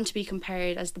don't want to be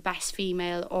compared as the best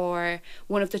female or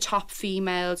one of the top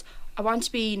females. I want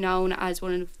to be known as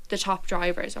one of the top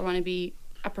drivers. I want to be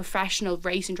a professional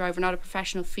racing driver, not a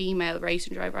professional female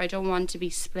racing driver. I don't want to be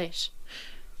split.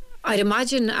 I'd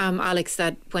imagine, Alyx,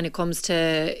 that when it comes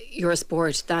to your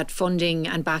sport, that funding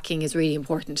and backing is really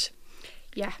important.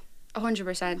 Yeah,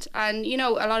 100%. And, you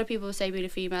know, a lot of people say being a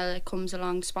female, it comes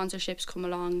along, sponsorships come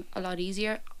along a lot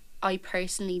easier. I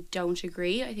personally don't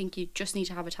agree. I think you just need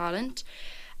to have a talent.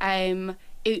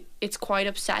 It's quite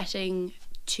upsetting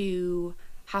to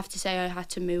have to say I had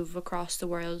to move across the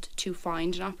world to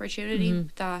find an opportunity.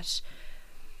 That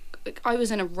I was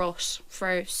in a rut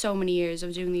for so many years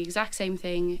of doing the exact same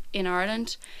thing in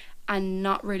Ireland and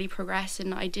not really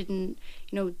progressing. I didn't,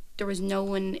 you know, there was no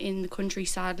one in the country,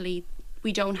 sadly.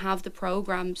 We don't have the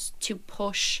programs to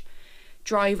push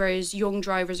drivers, young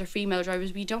drivers or female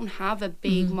drivers. We don't have a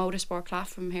big motorsport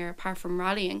platform here apart from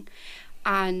rallying.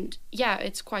 And yeah,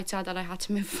 it's quite sad that I had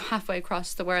to move halfway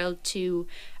across the world to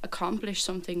accomplish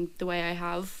something the way I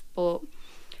have, but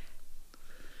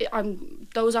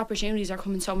those opportunities are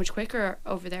coming so much quicker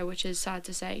over there, which is sad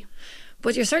to say.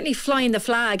 But you're certainly flying the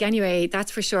flag anyway,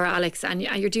 that's for sure, Alyx, and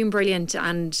you're doing brilliant.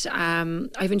 And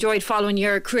I've enjoyed following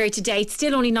your career to date.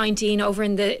 Still only 19, over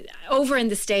in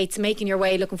the States, making your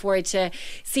way. Looking forward to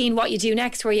seeing what you do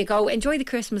next, where you go. Enjoy the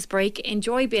Christmas break.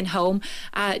 Enjoy being home.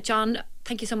 John,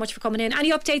 thank you so much for coming in.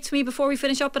 Any updates for me before we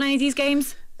finish up on any of these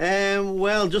games?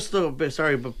 Well, just a bit,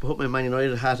 sorry, but put my Man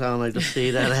United hat on. I just see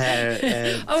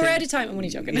that. We're out of time. I'm only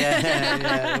joking.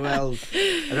 Yeah. Well,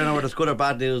 I don't know whether it's good or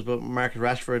bad news, but Marcus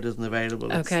Rashford isn't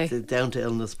available. Okay. It's down to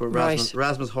illness, but Right.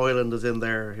 Rasmus Højlund is in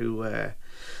there, who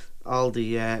all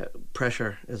the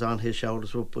pressure is on his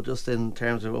shoulders. But just in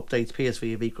terms of updates,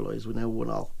 PSV have equalised with now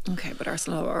 1-1. Okay, but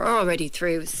Arsenal are already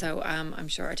through, so I'm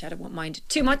sure Arteta won't mind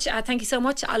too much. Thank you so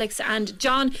much, Alex and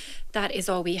John. That is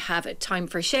all we have time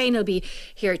for. Shane will be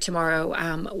here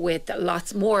tomorrow with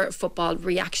lots more football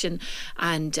reaction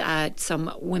and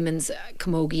some women's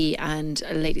camogie and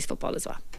ladies football as well.